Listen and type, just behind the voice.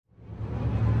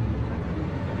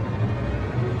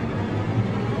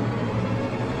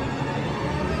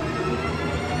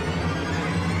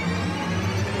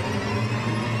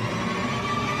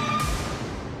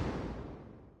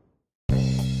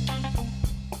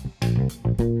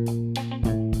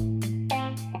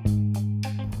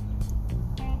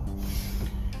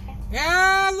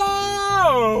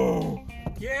Hello!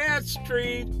 Yeah,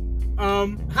 Street.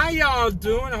 How y'all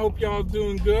doing? I hope y'all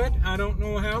doing good. I don't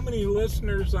know how many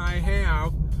listeners I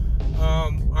have.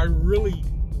 I really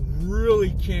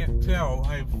can't tell.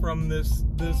 I'm from this,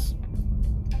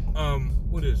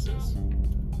 what is this?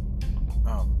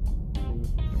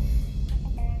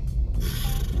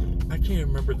 I can't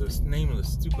remember the name of the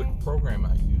stupid program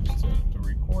I used to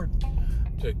record,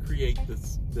 to create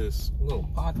this little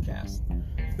podcast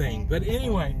thing. But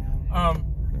anyway, I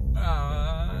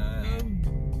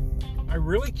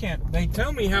really can't. They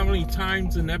tell me how many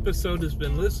times an episode has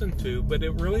been listened to, but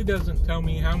it really doesn't tell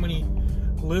me how many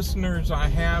listeners I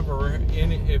have, or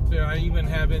if I even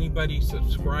have anybody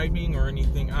subscribing or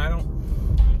anything. I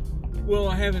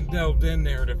haven't delved in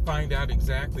there to find out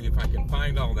exactly if I can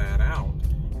find all that out.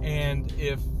 And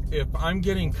if I'm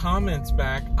getting comments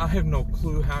back, I have no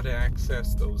clue how to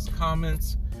access those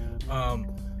comments.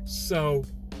 So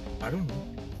I don't know.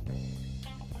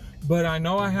 But I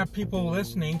know I have people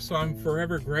listening, so I'm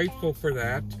forever grateful for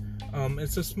that.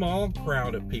 It's a small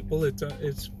crowd of people. It's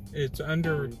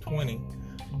under 20,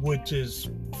 which is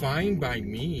fine by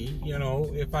me. You know,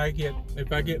 if I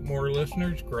get more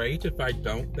listeners, great. If I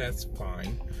don't, that's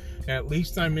fine. At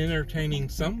least I'm entertaining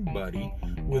somebody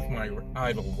with my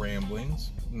idle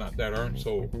ramblings. Not that aren't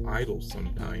so idle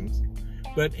sometimes.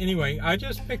 But anyway, I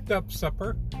just picked up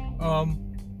supper.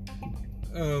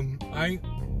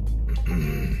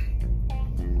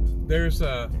 There's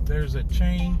a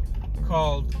chain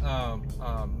called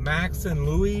Max and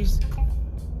Louie's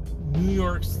New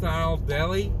York style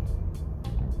deli.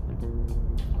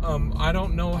 I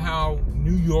don't know how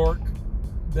New York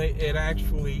it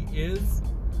actually is,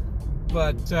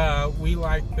 but we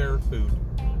like their food.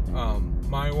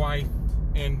 My wife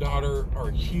and daughter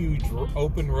are huge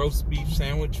open roast beef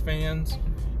sandwich fans,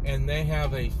 and they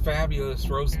have a fabulous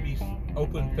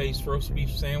open-faced roast beef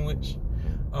sandwich.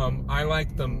 I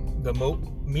like the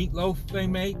meatloaf they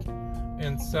make,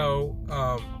 and so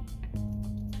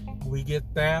we get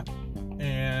that.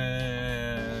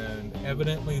 And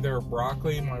evidently their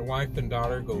broccoli, my wife and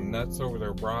daughter go nuts over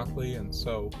their broccoli, and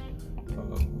so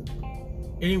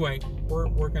anyway,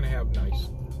 we're gonna have nice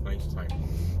time.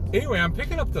 Anyway, I'm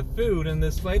picking up the food, and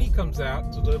this lady comes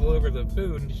out to deliver the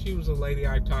food, and she was a lady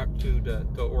I talked to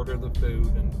order the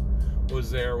food, and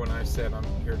was there when I said I'm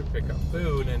here to pick up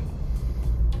food. And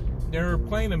they were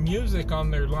playing a music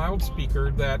on their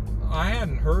loudspeaker that I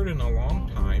hadn't heard in a long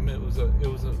time. It was a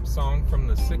song from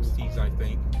the 60s, I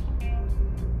think.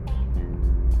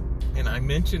 And I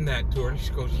mentioned that to her, and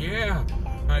she goes, "Yeah."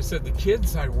 And I said, "The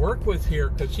kids I work with here,"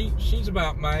 because she's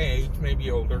about my age,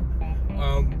 maybe older.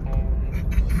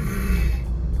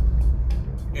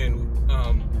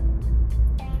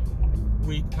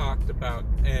 We talked about,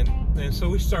 and so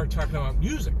we started talking about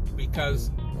music,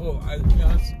 because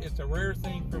it's a rare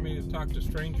thing for me to talk to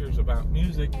strangers about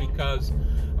music, because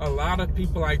a lot of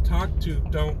people I talk to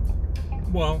don't.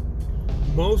 Well,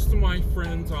 most of my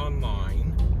friends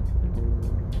online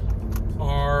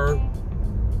are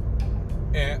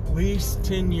at least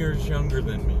 10 years younger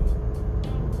than me,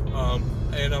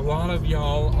 and a lot of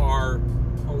y'all are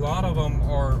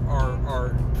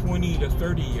 20 to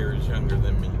 30 years younger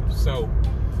than me. So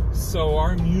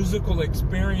our musical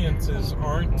experiences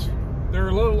they're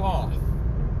a little off.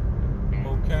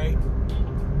 Okay?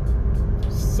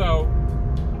 So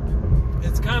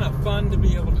it's kind of fun to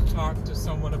be able to talk to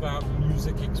someone about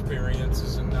music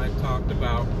experiences, and I talked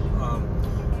about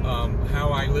how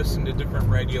I listened to different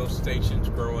radio stations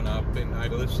growing up, and I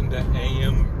listened to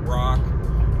AM rock,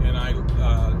 and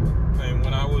and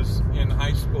when I was in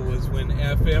high school is when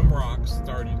FM rock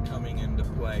started coming into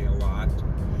play a lot.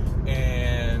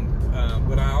 And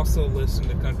but I also listened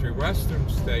to country western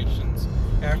stations.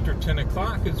 After 10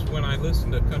 o'clock is when I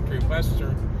listened to country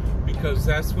western, because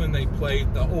that's when they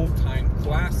played the old time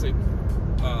classic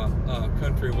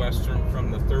country western from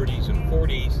the 30s and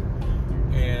 40s.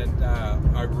 And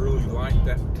I really liked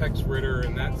that Tex Ritter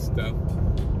and that stuff.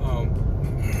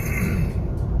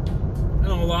 And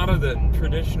a lot of the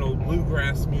traditional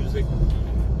bluegrass music,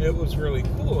 it was really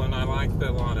cool, and I liked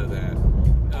a lot of that.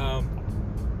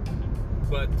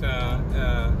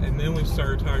 And then we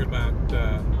started talking about,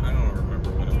 I don't remember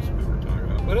what else we were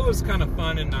talking about, but it was kind of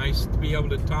fun and nice to be able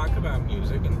to talk about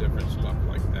music and different stuff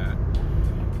like that.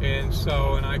 And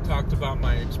I talked about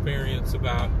my experience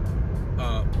about,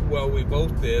 we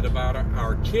both did, about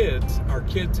our kids. Our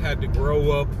kids had to grow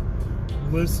up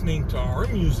listening to our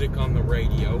music on the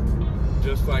radio,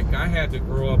 just like I had to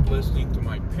grow up listening to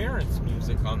my parents'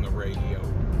 music on the radio.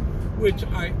 which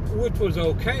was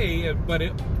okay, but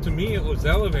to me it was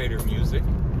elevator music.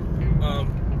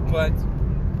 But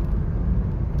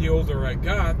the older I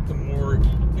got, the more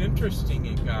interesting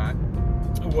it got.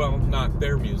 Well, not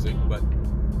their music,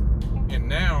 and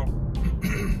now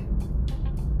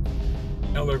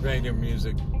elevator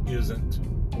music isn't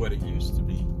what it used to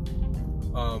be.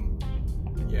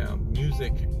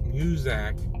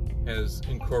 Muzak has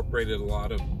incorporated a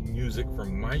lot of music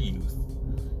from my youth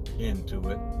into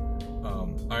it.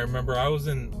 I remember I was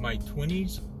in my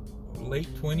 20s,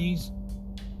 late 20s,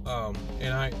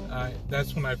 and I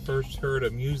that's when I first heard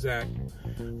of Muzak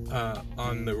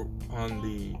on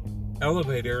the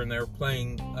elevator, and they were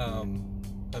playing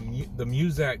the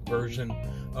Muzak version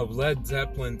of Led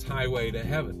Zeppelin's Highway to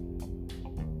Heaven.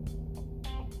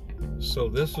 So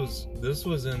this was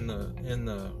in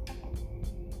the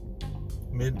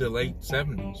mid to late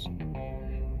 70s.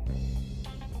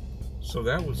 So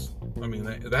that was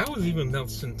even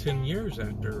less than 10 years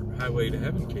after Highway to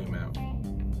Heaven came out.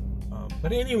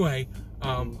 But anyway,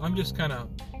 I'm just kind of,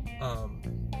 I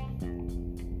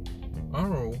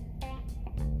don't know,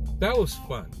 that was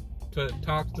fun to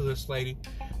talk to this lady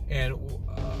and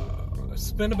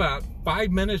spend about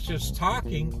 5 minutes just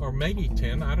talking, or maybe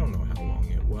 10, I don't know how long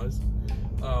it was.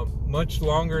 Much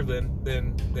longer than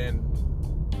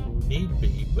need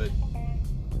be, but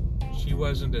she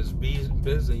wasn't as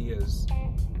busy as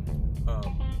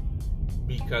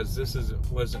because this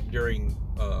wasn't during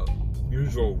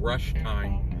usual rush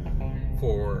time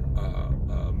for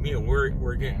meal.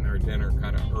 We're getting our dinner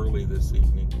kind of early this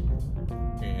evening,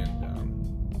 and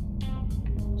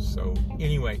so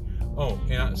anyway.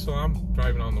 So I'm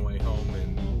driving on the way home,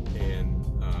 and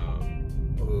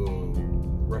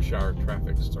rush hour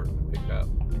traffic starting to pick up.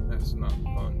 That's not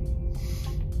fun.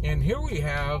 And here we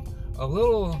have a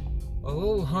little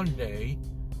Hyundai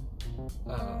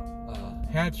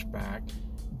hatchback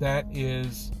that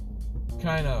is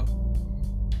kind of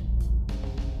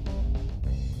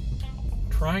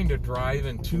trying to drive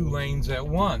in 2 lanes at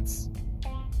once.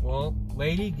 Well,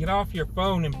 lady, get off your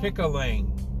phone and pick a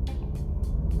lane.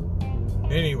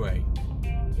 Anyway,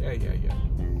 yeah.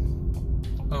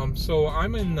 So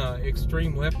I'm in the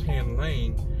extreme left-hand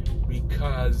lane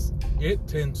because it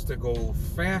tends to go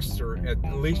faster, at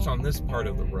least on this part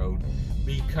of the road,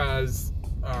 because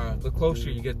the closer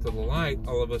you get to the light,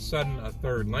 all of a sudden a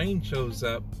third lane shows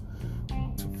up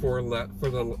for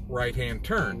the right-hand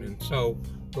turn. And so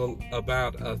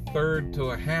about a third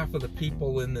to a half of the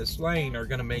people in this lane are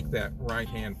going to make that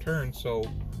right-hand turn. So,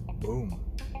 boom.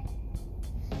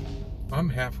 I'm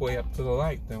halfway up to the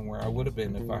light than where I would have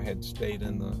been if I had stayed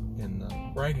in the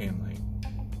right-hand lane.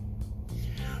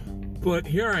 But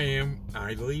here I am,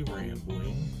 idly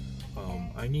rambling.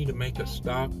 I need to make a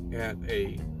stop at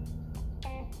a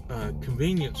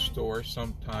convenience store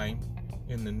sometime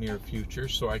in the near future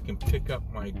so I can pick up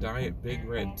my Diet Big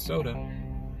Red soda,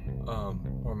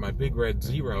 or my Big Red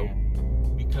Zero,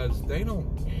 because they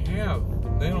don't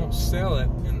sell it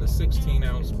in the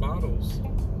 16-ounce bottles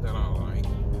that I like.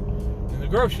 In the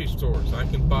grocery stores, I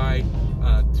can buy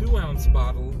a 2-ounce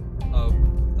bottle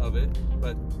of it,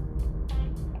 but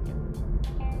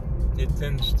it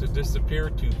tends to disappear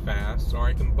too fast, or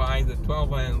I can buy the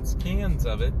 12-ounce cans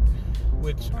of it,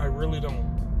 which I really don't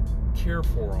care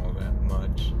for all that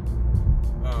much.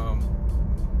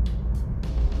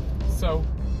 So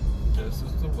this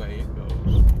is the way it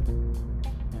goes.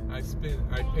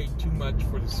 I paid too much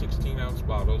for the 16-ounce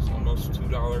bottles, almost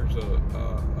 $2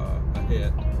 a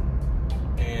hit,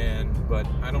 but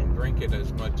I don't drink it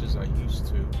as much as I used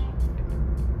to.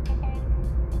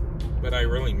 But I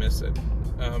really miss it.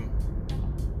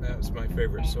 That's my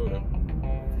favorite soda.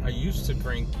 I used to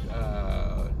drink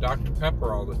Dr.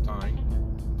 Pepper all the time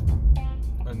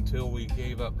until we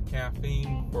gave up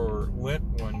caffeine for Lent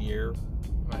one year.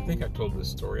 I think I told this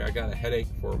story. I got a headache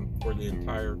for the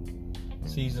entire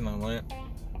season of Lent.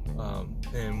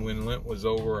 And when Lent was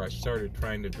over, I started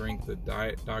trying to drink the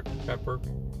Diet Dr. Pepper.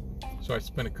 So I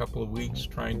spent a couple of weeks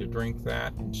trying to drink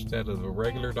that instead of the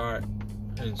regular Dr.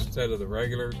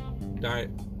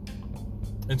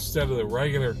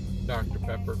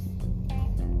 Pepper.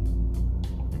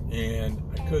 And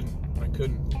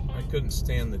I couldn't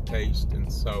stand the taste,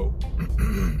 and so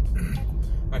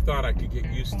I thought I could get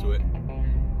used to it,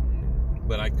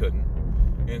 but I couldn't.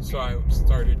 And so I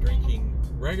started drinking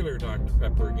regular Dr.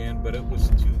 Pepper again, but it was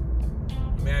too,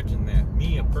 imagine that,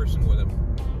 me, a person with a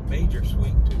major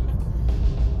sweet tooth,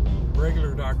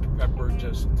 regular Dr. Pepper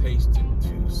just tasted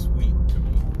too sweet to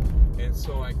me. And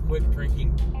so I quit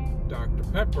drinking Dr.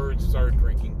 Pepper and started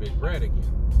drinking Big Red again.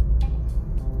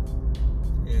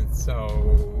 And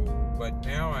so, but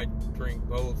now I drink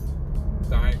both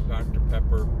Diet Dr.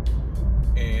 Pepper,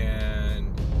 and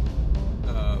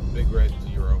Big Red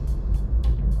Zero.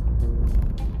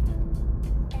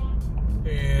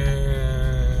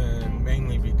 And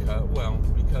mainly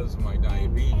because of my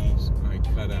diabetes, I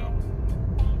cut out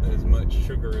as much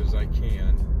sugar as I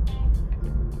can.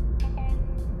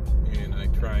 And I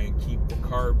try and keep the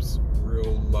carbs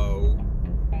real low.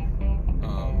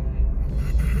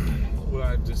 Well,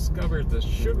 I've discovered the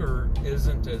sugar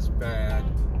isn't as bad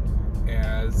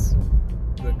as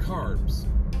the carbs.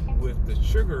 With the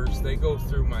sugars, they go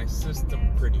through my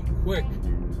system pretty quick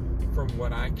from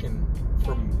what I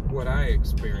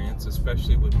experience,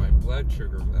 especially with my blood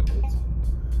sugar levels.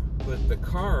 But the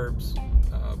carbs,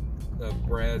 the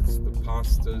breads, the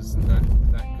pastas,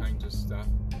 and that kind of stuff,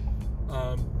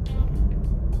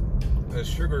 the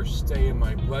sugars stay in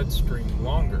my bloodstream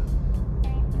longer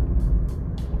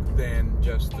than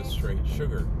just the straight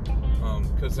sugar.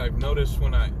 Because I've noticed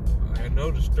I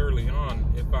noticed early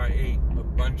on, if I ate a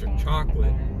bunch of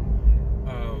chocolate,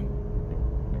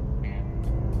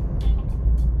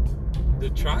 the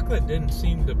chocolate didn't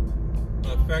seem to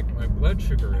affect my blood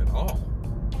sugar at all,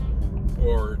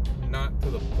 or not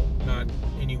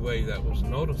any way that was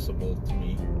noticeable to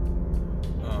me.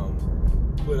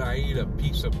 But I eat a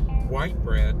piece of white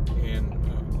bread, and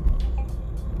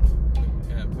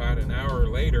about an hour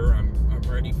later, I'm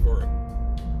ready for it.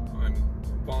 I'm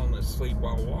falling asleep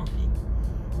while walking.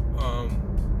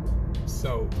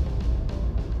 So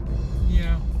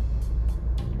yeah.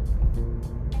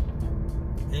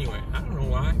 Anyway, I don't know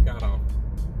why I got off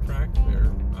track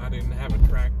there. I didn't have a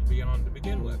track to be on to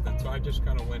begin with, and so I just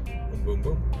kind of went boom, boom,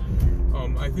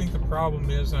 boom. I think the problem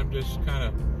is I'm just kind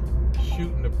of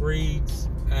shooting the breeze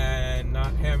and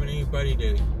not having anybody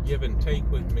to give and take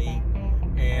with me,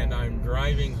 and I'm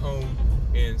driving home,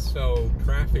 and so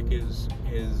traffic is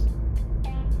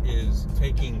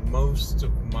taking most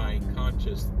of my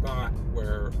conscious thought,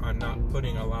 where I'm not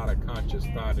putting a lot of conscious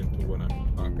thought into what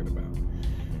I'm talking about.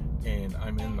 And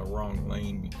I'm in the wrong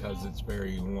lane because it's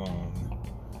very long.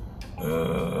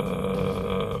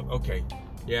 Okay,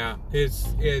 yeah,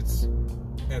 it's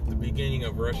at the beginning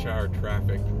of rush hour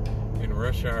traffic, and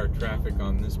rush hour traffic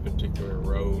on this particular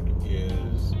road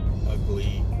is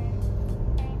ugly.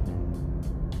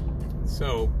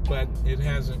 So, but it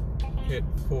hasn't hit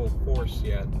full force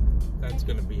yet. That's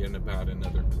going to be in about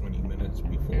another 20 minutes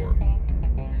before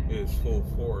it is full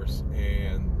force,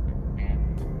 and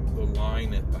the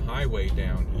line at the highway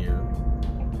down here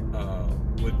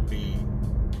would be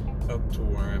up to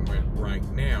where I'm at right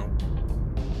now.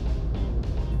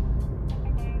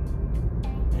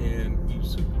 And you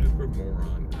super duper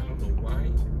moron, I don't know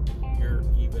why you're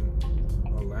even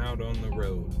allowed on the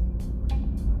road.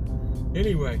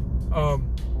 Anyway,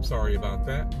 sorry about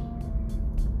that.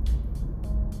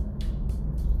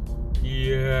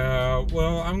 Yeah,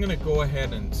 well, I'm gonna go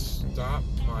ahead and stop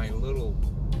my little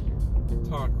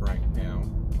talk right now,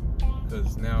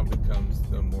 because now becomes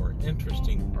the more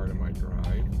interesting part of my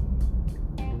drive,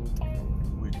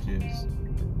 which is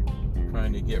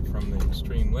trying to get from the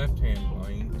extreme left-hand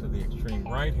lane to the extreme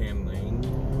right-hand lane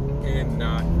and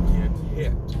not get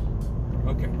hit.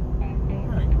 Okay,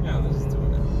 alright, now this is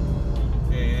doing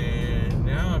it. And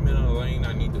now I'm in a lane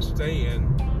I need to stay in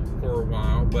for a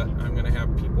while, but I'm going to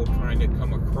have people trying to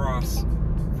come across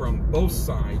from both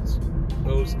sides.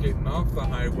 Those getting off the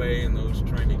highway and those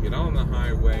trying to get on the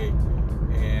highway,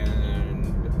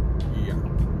 and yeah.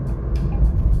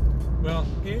 Well,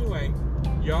 anyway,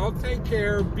 y'all take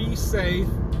care, be safe,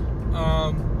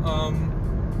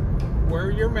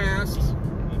 wear your masks,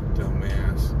 you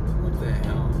dumbass. What the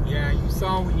hell? Yeah, you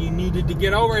saw what you needed to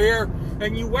get over here,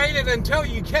 and you waited until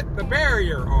you hit the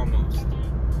barrier almost.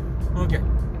 Okay.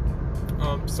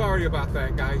 Sorry about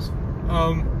that, guys.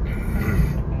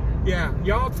 Yeah,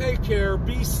 y'all take care,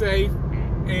 be safe,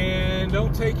 and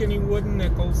don't take any wooden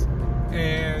nickels,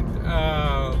 and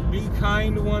be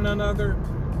kind to one another,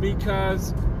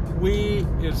 because we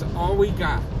is all we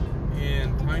got.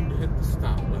 And time to hit the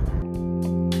stop button.